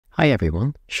Hi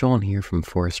everyone, Seán here from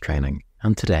Forus Training,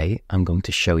 and today I'm going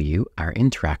to show you our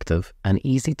interactive and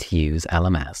easy to use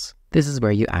LMS. This is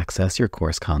where you access your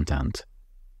course content.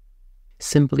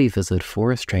 Simply visit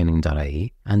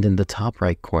forustraining.ie and in the top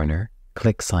right corner,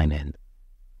 click Sign In.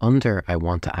 Under I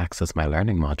want to access my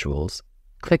learning modules,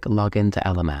 click Login to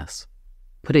LMS.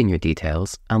 Put in your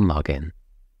details and log in.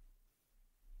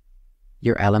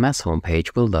 Your LMS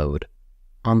homepage will load.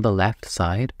 On the left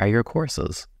side are your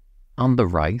courses. On the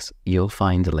right, you'll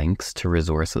find links to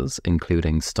resources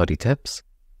including study tips,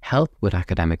 help with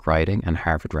academic writing and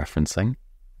Harvard referencing,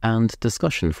 and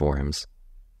discussion forums.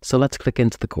 So let's click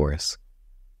into the course.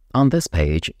 On this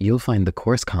page, you'll find the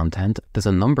course content. There's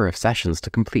a number of sessions to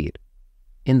complete.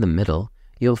 In the middle,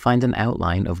 you'll find an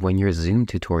outline of when your Zoom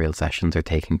tutorial sessions are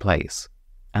taking place.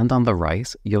 And on the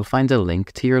right, you'll find a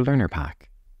link to your learner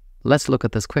pack. Let's look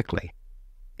at this quickly.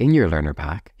 In your learner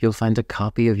pack, you'll find a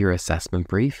copy of your assessment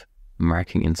brief,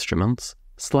 marking instruments,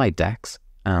 slide decks,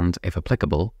 and, if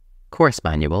applicable, course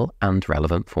manual and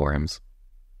relevant forums.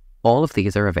 All of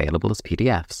these are available as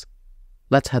PDFs.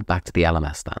 Let's head back to the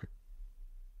LMS then.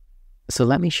 So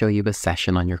let me show you a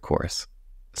session on your course.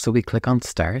 So we click on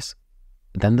Start,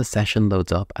 then the session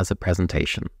loads up as a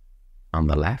presentation. On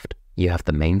the left, you have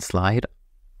the main slide.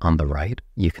 On the right,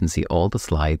 you can see all the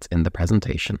slides in the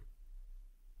presentation.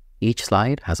 Each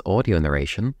slide has audio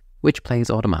narration, which plays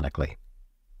automatically.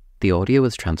 The audio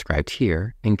is transcribed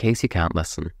here in case you can't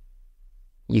listen.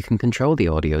 You can control the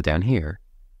audio down here.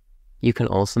 You can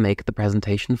also make the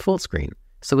presentation full screen,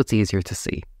 so it's easier to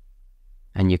see.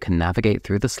 And you can navigate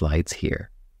through the slides here.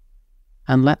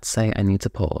 And let's say I need to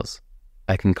pause.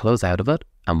 I can close out of it,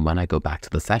 and when I go back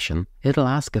to the session, it'll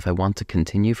ask if I want to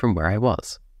continue from where I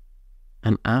was.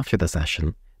 And after the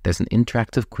session, there's an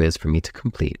interactive quiz for me to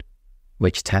complete,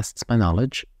 which tests my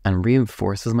knowledge and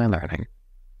reinforces my learning.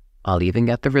 I'll even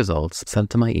get the results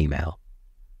sent to my email.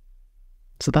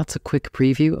 So that's a quick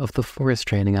preview of the Forus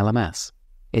Training LMS.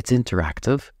 It's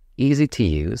interactive, easy to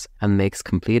use, and makes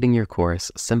completing your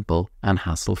course simple and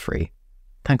hassle-free.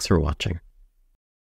 Thanks for watching.